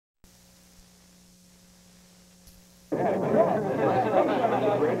Take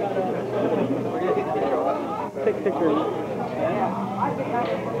pictures.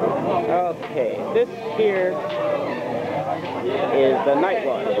 Okay, this here is the night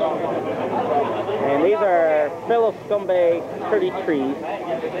watch. And these are fellow scumbag 30 trees.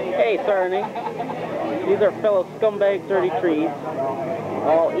 Hey, Sarney. These are fellow scumbag 30 trees.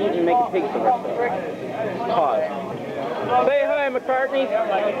 All eat and make pigs of ourselves. Pause. Say hi, McCartney.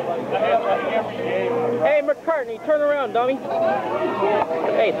 Hey, McCartney, turn around, dummy.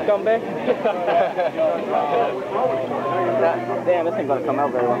 Hey, scumbag. Damn, this ain't gonna come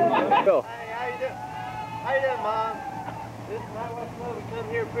out very well. Go. Hey, how you doing? How you doing, Mom? This is my West Club. We come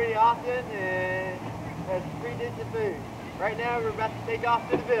here pretty often and has pretty decent food. Right now, we're about to take off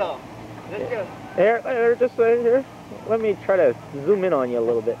to the Ville. Let's go. Here, just here. Let me try to zoom in on you a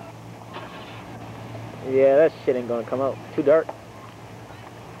little bit. Yeah, that shit ain't gonna come out. Too dark.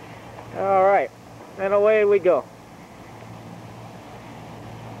 All right, and away we go.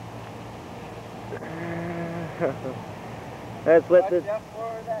 Let's let this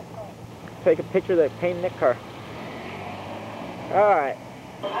take a picture of that pain in that car. All right.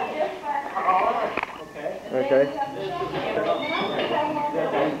 Okay.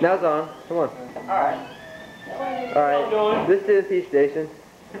 Now it's on. Come on. All right. This is P station.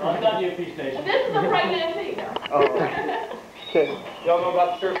 It's not the UP station. This is a pregnancy. Oh. Okay. Y'all know about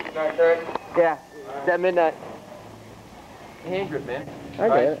the surf tonight, right? Yeah. It's at midnight. Hand grip, man. I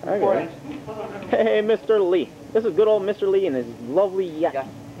get it. I get it. Hey, Mr. Lee. This is good old Mr. Lee and his lovely yacht. Yeah.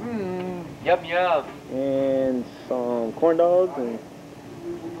 Yum yum. And some corn dogs and.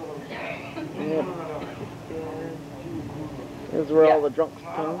 Yeah. This is where all the drunks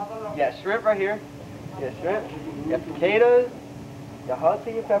come. Yeah, shrimp right here. Yeah, shrimp. You got potatoes. You got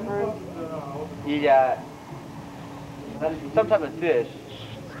jalapeno peppers. You got some type of fish.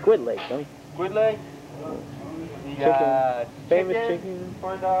 Squid leg, dummy. Squid leg. You got Famous chicken.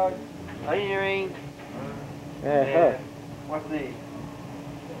 corn dogs, onion rings. Yeah. What's these?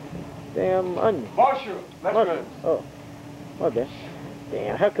 Damn onion. Mushrooms. Oh. Okay.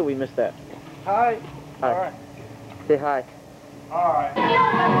 Damn, how could we miss that? Hi. Hi. All right. Say hi. All right. Hi.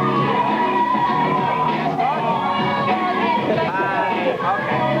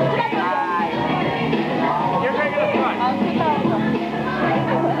 Okay. Hi. You're making us fun.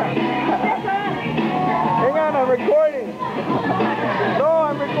 Hang on, I'm recording. No,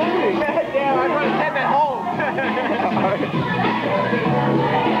 I'm recording. Damn, I'm going to send that home.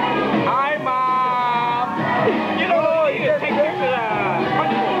 Hi, Mom. You know what you need to take pictures of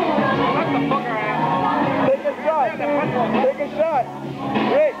punch bowl. That's the fucker ass. Take a shot. Take a shot.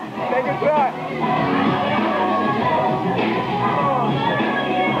 Rick, take a shot.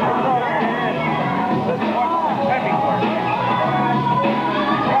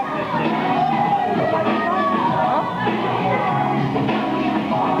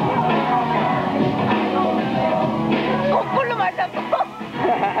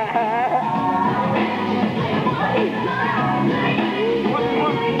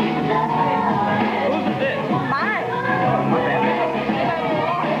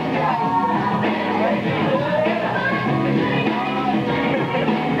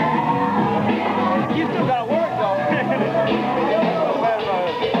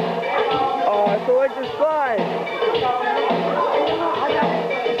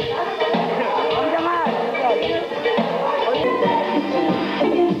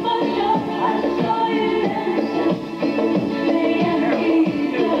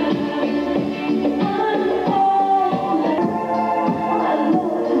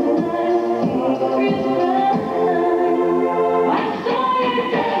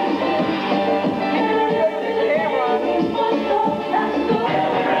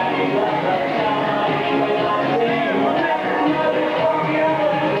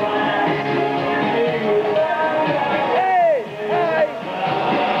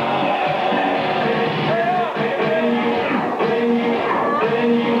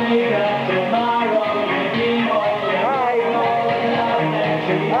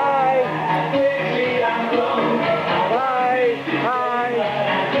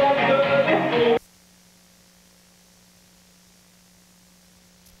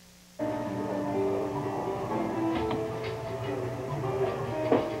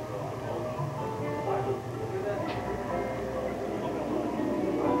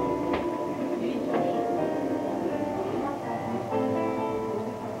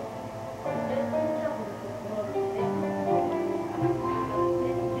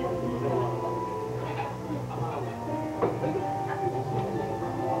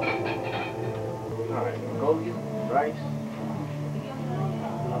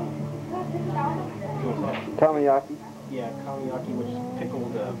 Kamiyaki. Yeah, kamiyaki, which is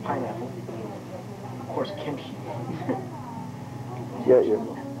pickled pineapple. Of course, kimchi. Get your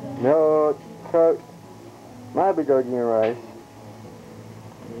milk, coke, mabidogi and rice.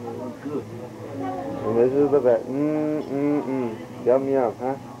 Good. And this is the vet. Yum yum,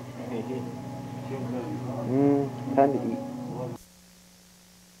 huh? Time to eat.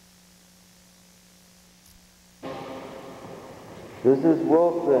 This is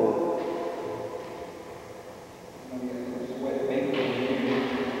Wilson.